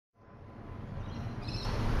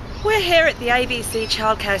We're here at the ABC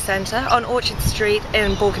Childcare Centre on Orchard Street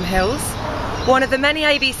in Baulkham Hills. One of the many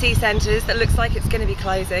ABC centres that looks like it's going to be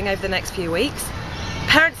closing over the next few weeks.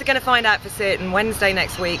 Parents are going to find out for certain Wednesday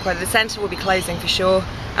next week whether the centre will be closing for sure,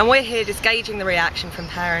 and we're here just gauging the reaction from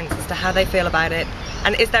parents as to how they feel about it,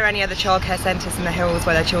 and is there any other childcare centres in the hills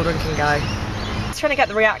where their children can go. Just trying to get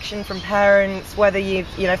the reaction from parents, whether you've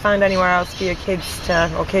found anywhere else for your kids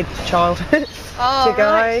to, or child to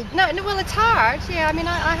go. Right. No, well, it's hard. Yeah, I mean,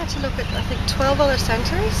 I had to look at, I think, 12 other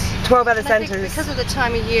centres. 12 other centres. Because of the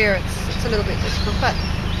time of year, it's a little bit difficult. But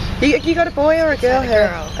you got a boy or a girl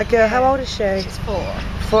here? A girl. Yeah. How old is she? She's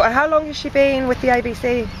 4. And how long has she been with the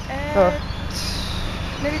ABC?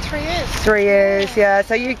 Maybe 3 years. 3 years, yeah.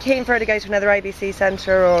 So you keen for her to go to another ABC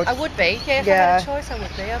centre, or? I would be, yeah. If I had a choice, I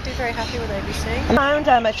would be. I'd be very happy with ABC. I found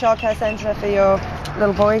a childcare centre for your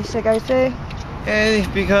little boy to go to.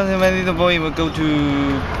 Because my little boy will go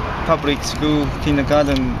to public school,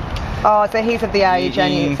 kindergarten. Oh, so he's of the age,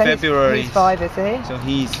 in February. He's 5, is he? So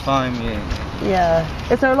he's 5, yeah.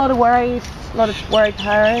 Yeah. Is there a lot of worried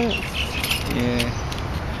parents? Yeah.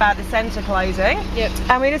 About the centre closing. Yep.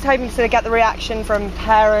 And we're just hoping to get the reaction from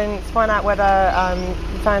parents, find out whether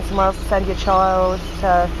you found somewhere else to send your child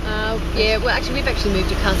to. Yeah, well actually we've moved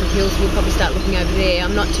to Hills. We'll probably start looking over there.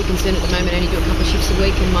 I'm not too concerned at the moment. I only do a couple of shifts a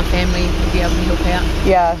week and my family will be able to help out.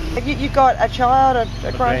 Yeah. Have you got a child,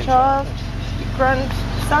 a grandchild?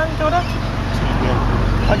 Grandson, daughter?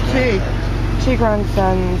 Two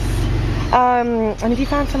grandsons. And have you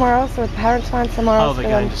found somewhere else, or the parents found somewhere else? Oh, they're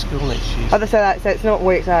going to school next year. Oh, so it's not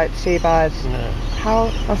worked out too bad. No. How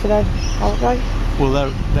old are they?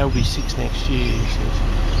 Well, they'll be 6 next year. So.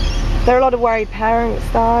 There are a lot of worried parents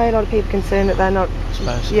though, a lot of people concerned that they're not,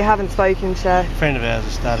 you haven't spoken to. A friend of ours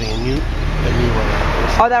is starting a new one.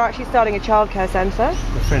 Oh, they're actually starting a childcare centre?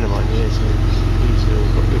 A friend of mine, yes. He's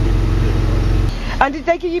And did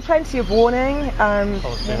they give you plenty of warning? It's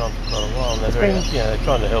been on for quite a while, and they're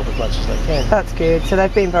trying to help as much as they can. That's good, so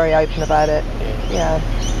they've been very open about it. Yeah.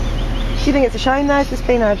 Do you think it's a shame though, if there's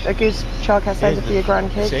been a good childcare centre for your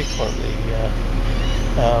grandkids? It's excellent.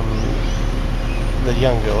 The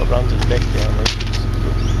young girl that runs it back down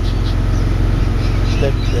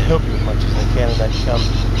there, they help you as much as they can, and they come,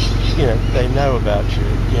 they know about you,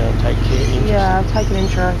 and take care. Yeah, take an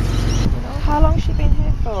interest. How long has she been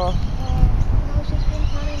here for? She's been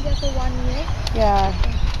coming there for 1 year. Yeah.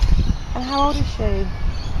 And how old is she?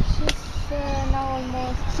 She's now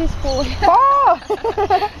she's 4.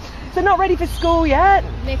 Oh! So not ready for school yet?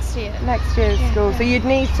 Next year. Next year's school. Yeah. So you'd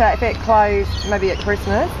need to, if it closed maybe at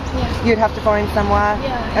Christmas, you'd have to find somewhere.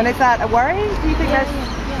 Yeah. And is that a worry? Do you think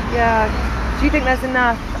Do you think there's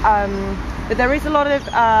enough? But there is a lot of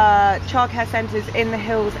childcare centres in the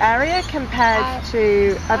Hills area compared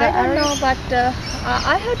to other areas? I don't know, but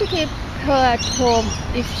I have to keep her at home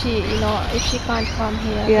if she can't come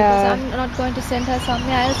here. Yeah. Because I'm not going to send her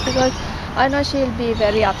somewhere else because I know she'll be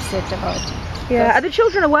very upset about it. Yeah. Are the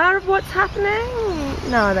children aware of what's happening?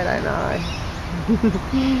 No, they don't know.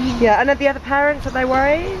 Yeah. And are the other parents, are they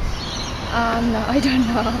worried? No, I don't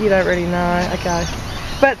know. You don't really know. Okay.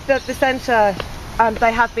 But the centre,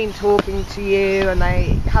 they have been talking to you, and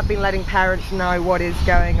they have been letting parents know what is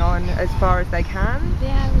going on as far as they can. They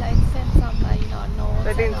have sent some notes.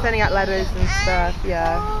 They've been sending out letters and stuff.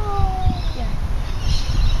 Yeah.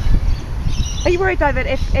 Are you worried though that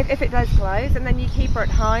if it does close and then you keep her at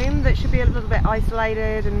home, that she'll be a little bit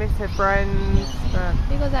isolated and miss her friends?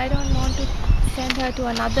 Because I don't want to send her to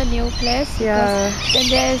another new place. Yeah. Then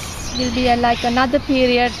there will be another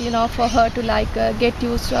period, for her to get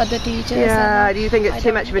used to other teachers. Yeah. Do you think it's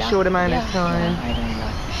too much of a short amount of time? Yeah, I don't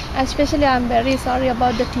know. Especially, I'm very sorry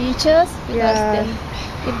about the teachers because then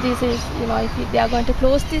if this is, if they are going to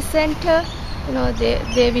close this centre,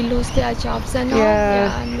 they will lose their jobs and all.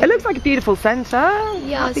 Yeah. It looks like a beautiful centre.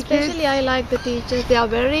 Yeah, especially I like the teachers. They are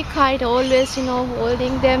very kind, always,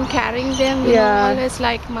 holding them, carrying them, always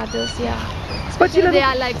like mothers, Especially they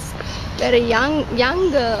are very young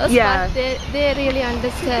girls, but they really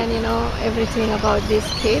understand, everything about these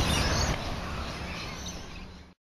kids.